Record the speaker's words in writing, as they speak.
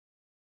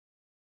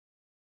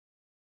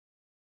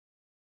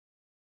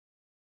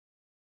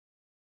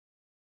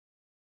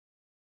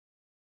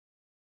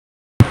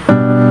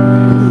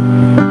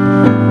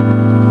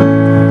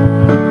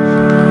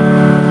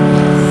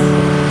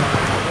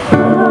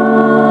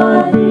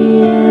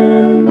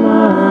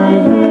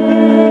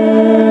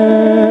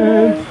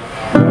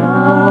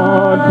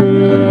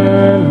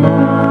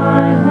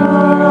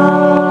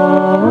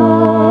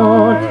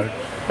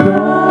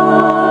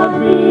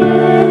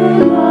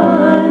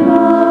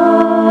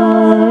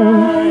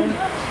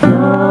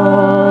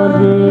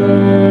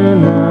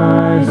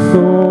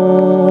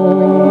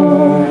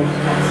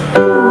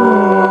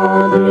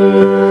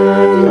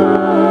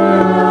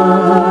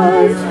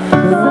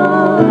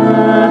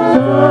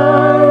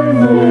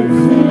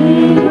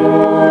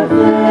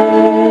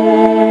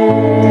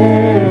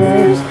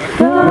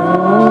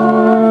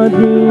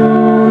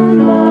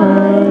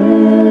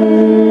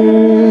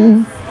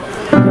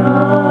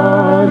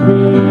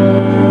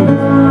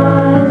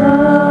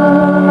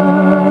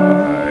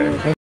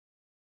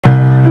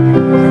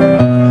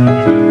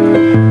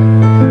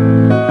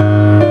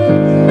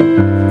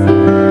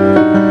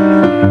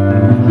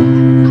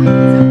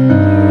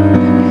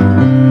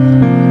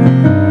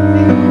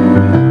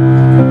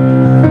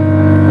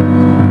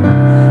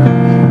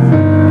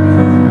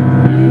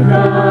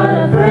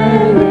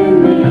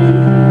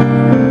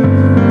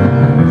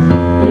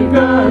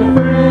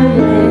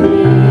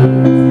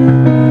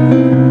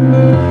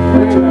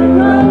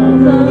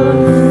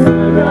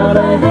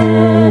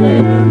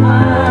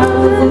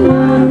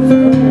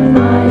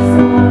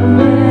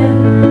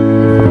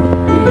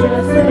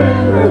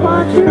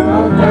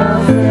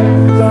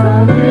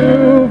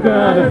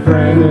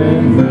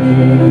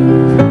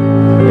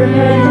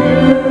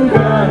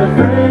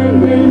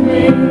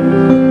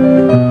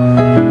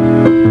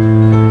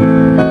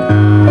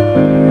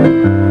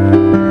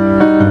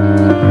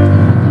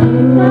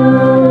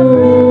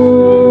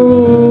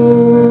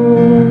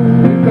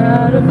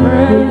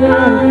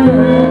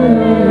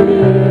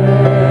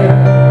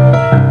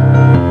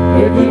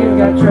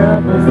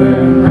'cause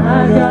then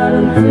I got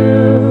them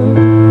too.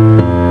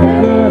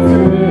 That's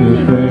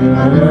anything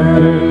I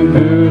can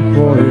do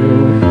for you.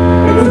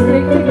 If we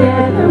stick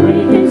together, we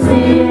can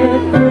see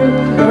it through,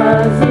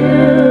 'cause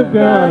you've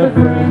got a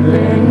friend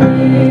in me.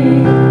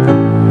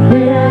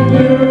 Yeah,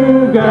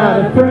 you've got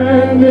a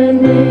friend in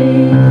me.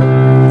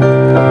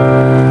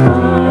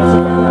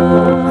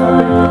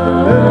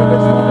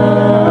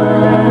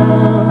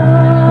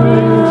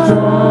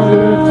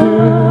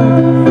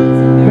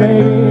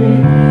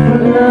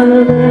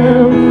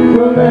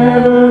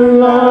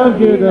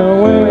 The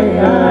way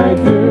I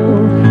do,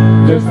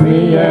 just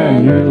me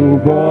and you,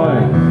 boy.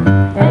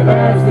 And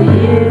as the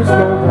years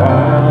go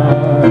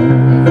by,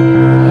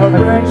 our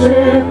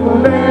friendship will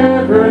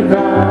never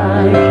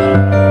die.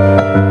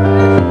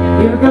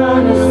 You're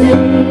gonna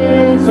see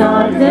it's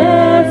our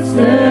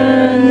destiny.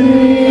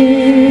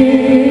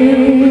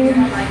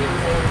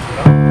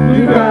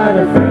 You got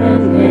a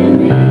friend in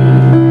me.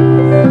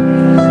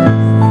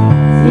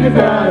 You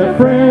got a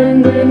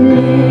friend in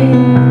me.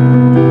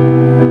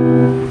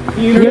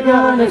 You're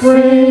gonna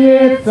see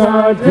it's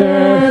our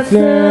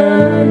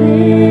destiny.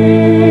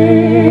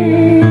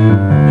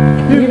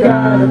 You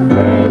got a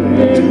friend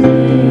in me.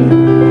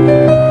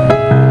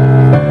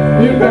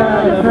 You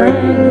got a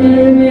friend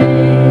in me.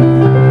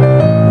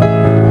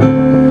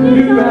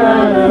 You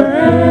got a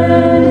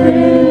friend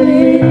in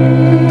me.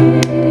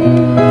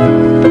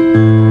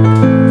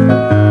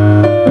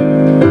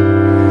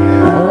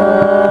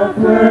 A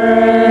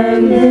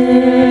friend in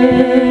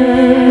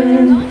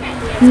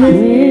me.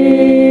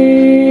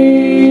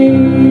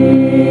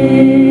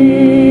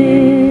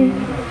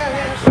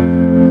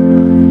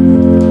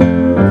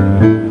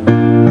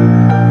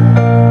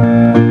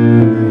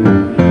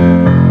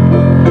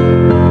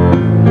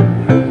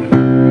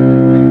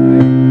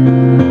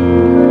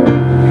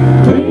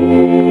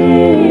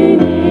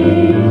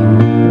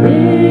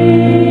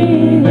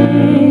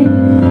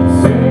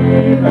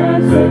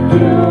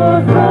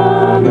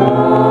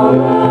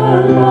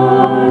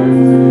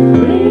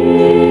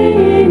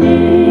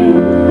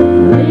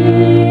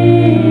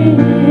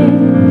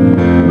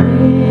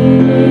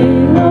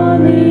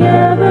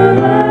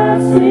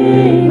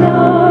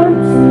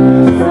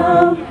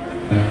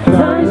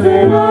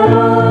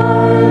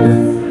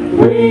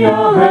 We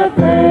all have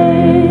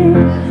pain,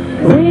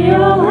 we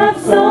all have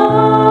sorrow,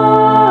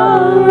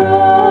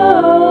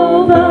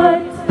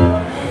 but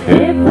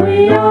if we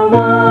are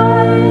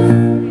wise,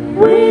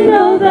 we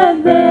know that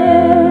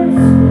there's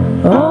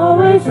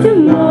always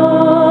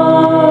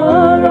tomorrow.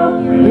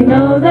 We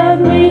know that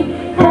we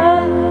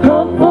have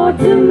hope for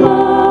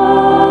tomorrow.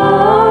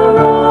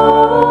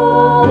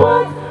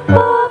 What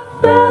a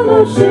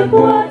fellowship,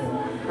 what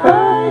a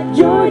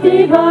joy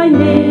divine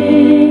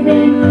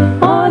meaning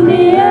on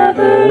the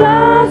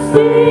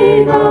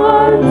everlasting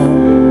arms.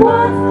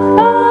 What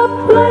a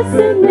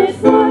blessedness,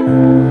 what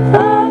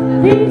a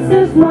peace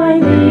is my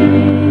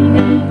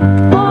meaning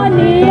on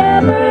the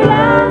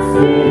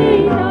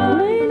everlasting arms.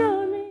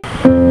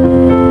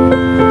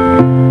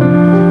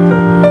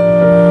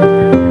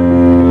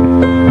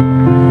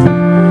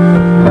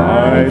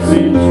 I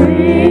see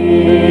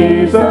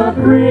trees of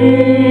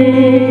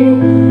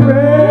green,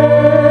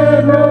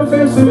 red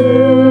roses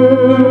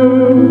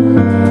too.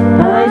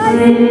 I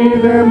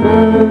see them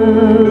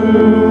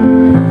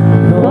bloom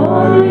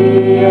for me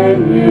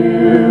and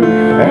you,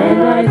 and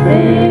I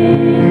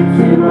think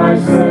to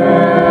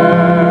myself,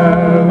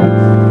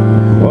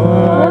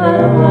 what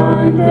a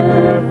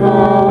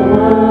wonderful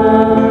world.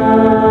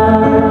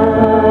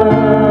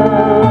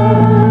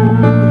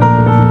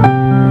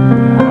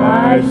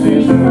 I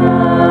see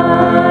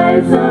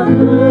skies of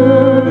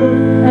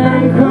blue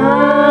and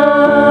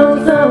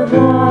clouds of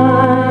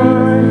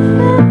white,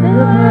 the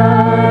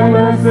bright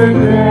blessed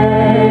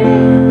day,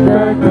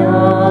 the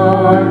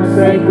dawn,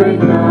 sacred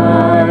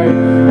night,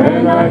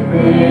 and I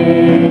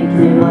think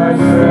to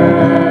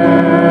myself,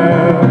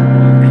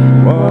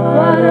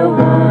 what a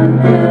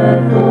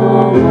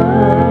wonderful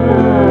world.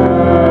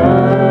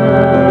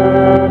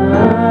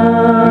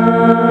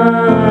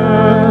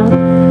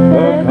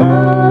 The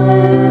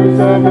colors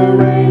of the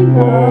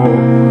rainbow,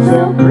 so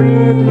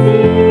pretty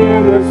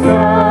in the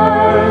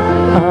sky,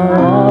 are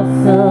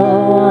also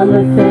on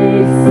the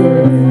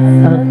faces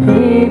of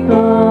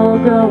people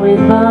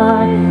going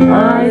by.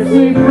 I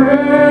see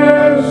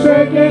friends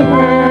shaking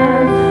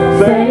hands,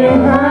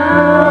 saying,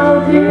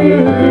 how do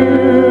you do?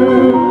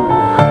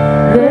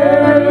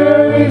 They're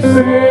really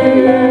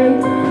saying,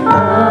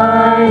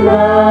 I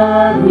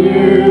love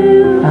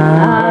you. I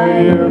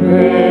hear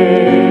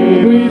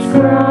babies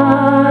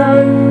cry,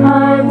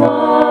 I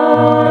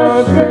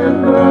watch them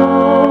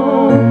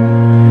grow.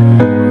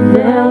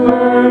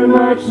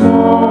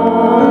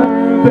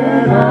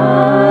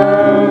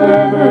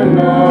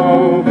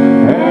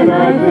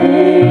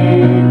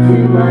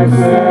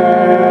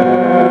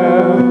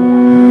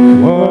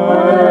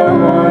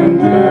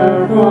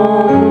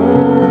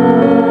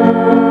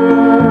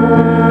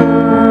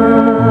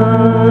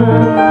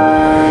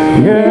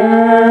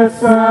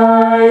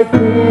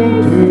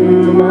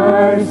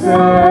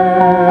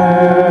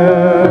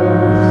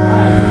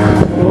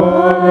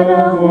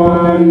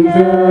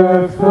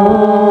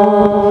 wonderful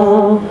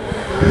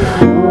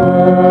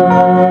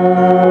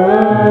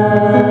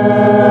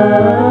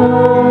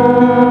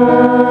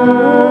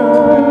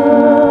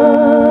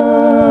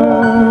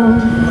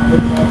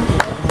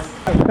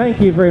Thank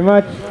you very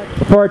much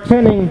for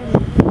attending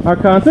our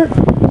concert.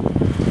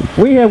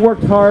 We have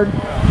worked hard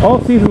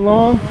all season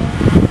long.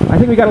 I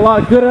think we got a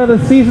lot of good out of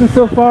the season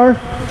so far,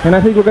 and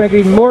I think we're going to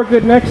get even more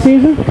good next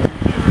season.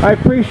 I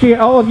appreciate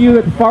all of you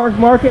at the Farmers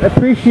Market.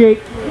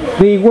 Appreciate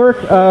the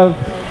work of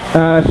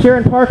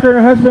Sharon Parker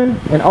and her husband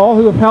and all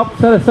who have helped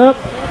set us up.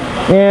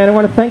 And I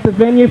want to thank the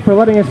venue for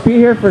letting us be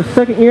here for a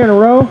second year in a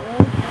row.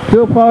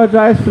 Do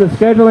apologize for the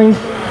scheduling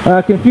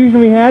confusion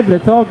we had, but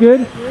it's all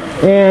good.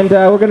 And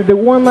we're going to do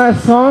one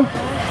last song.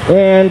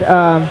 And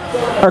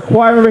our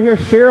choir member here,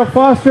 Cheryl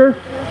Foster,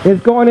 is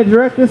going to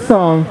direct this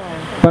song,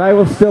 but I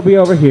will still be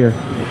over here.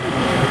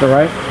 That's all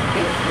right?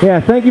 Yeah,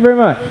 thank you very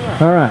much.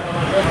 All right.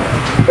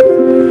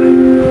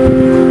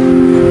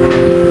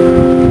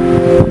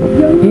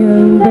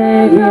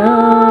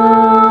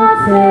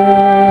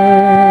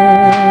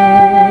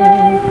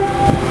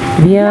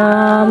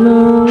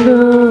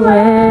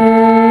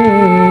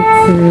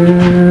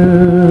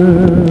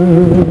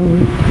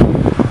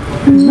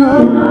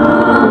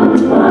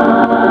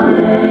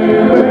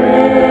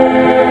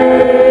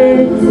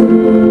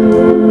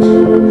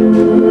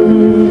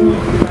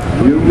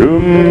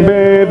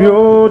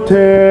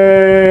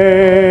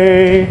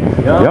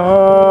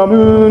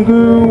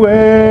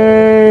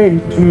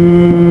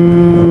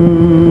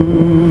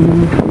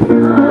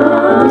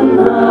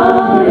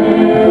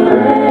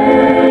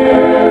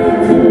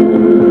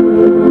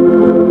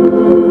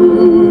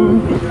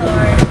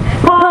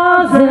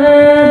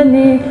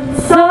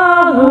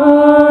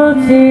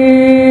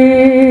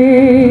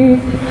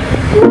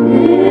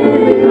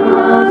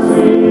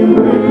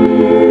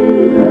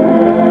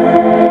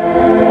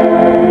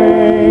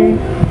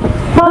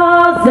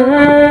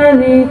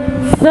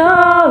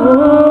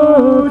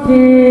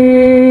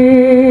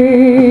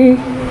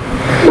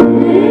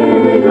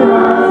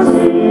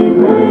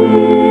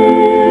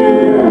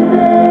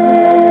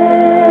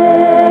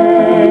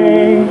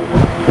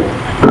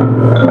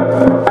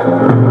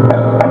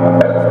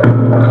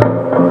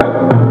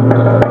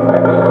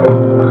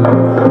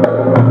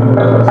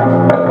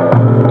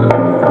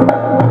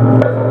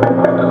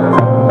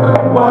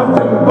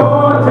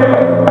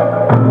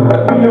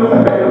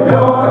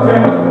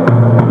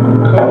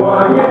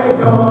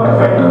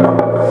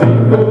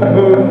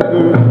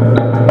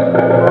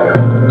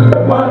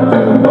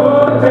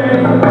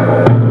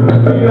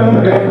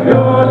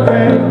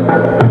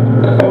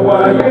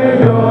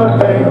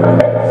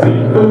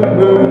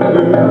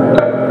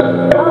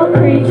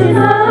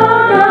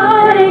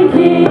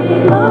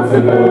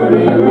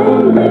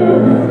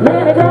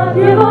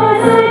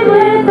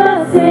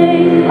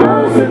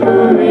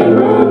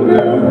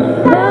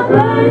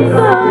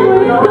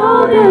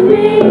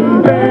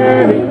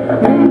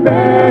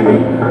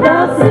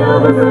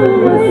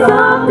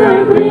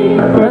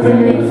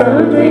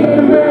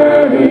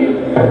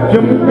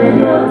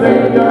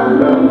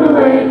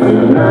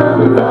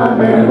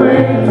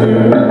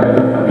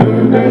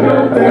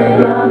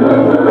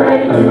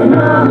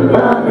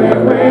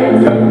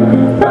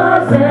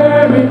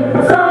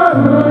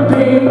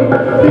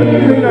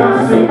 Living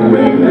us in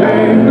green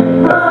land,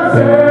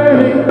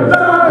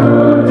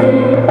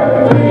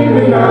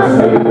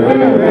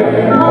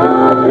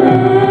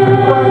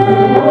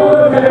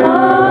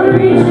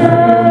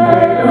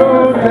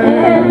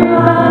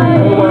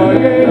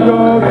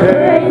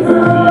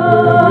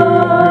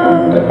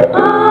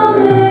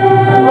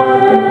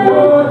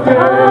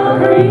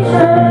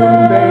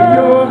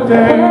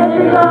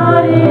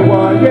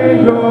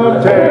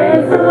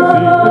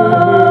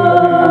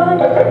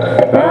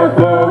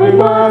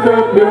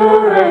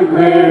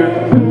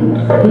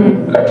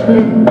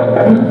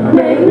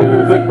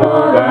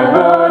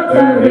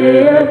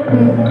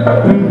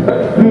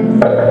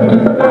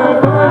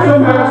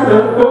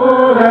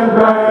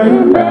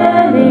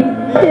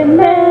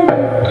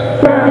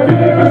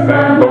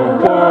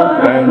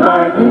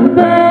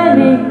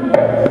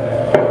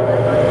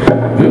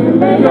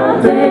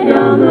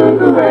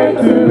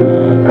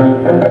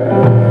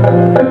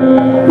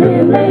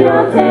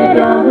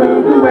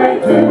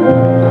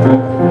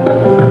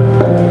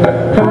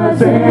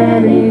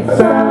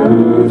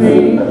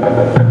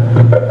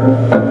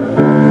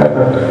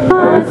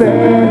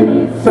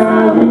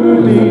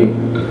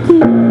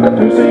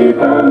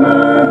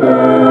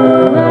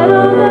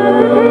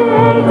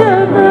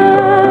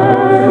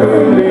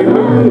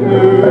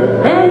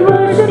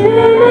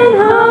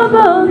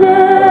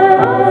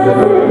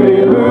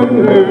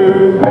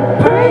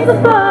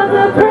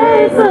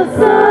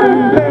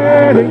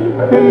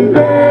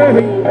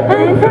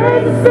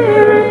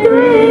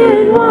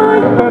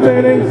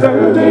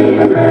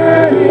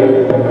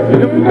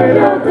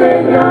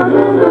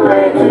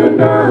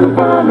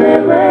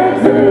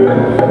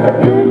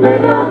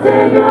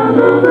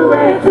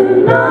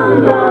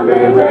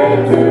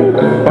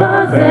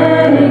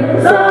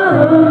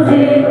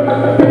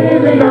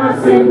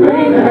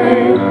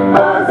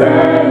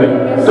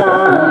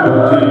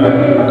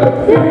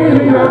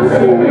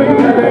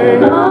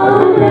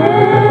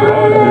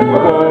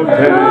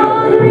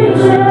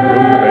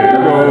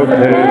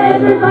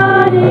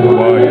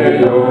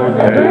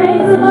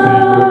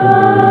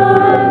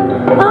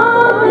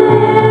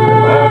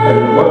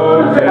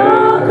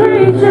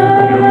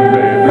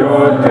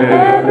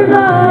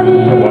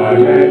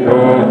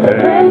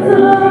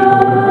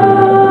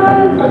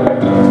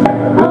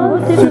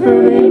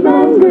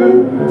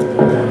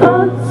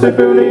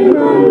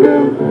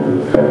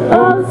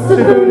 Oh,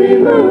 Sifuni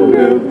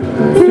Mungu,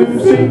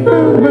 Tootsie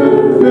Mungu.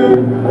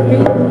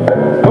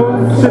 Oh,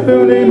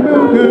 Sifuni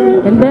Mungu,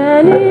 and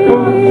Benny.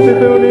 Oh,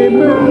 Sifuni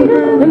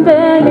Mungu, and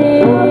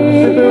Benny. Oh,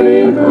 Sifuni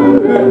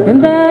Mungu,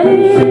 and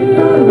Benny.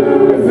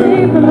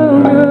 Sifuni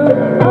Mungu,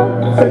 oh,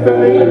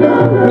 Sifuni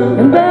Mungu,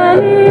 and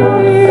Benny. Oh,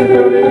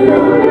 Sifuni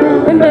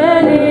Mungu, and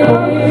Benny.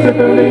 Oh,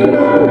 Sifuni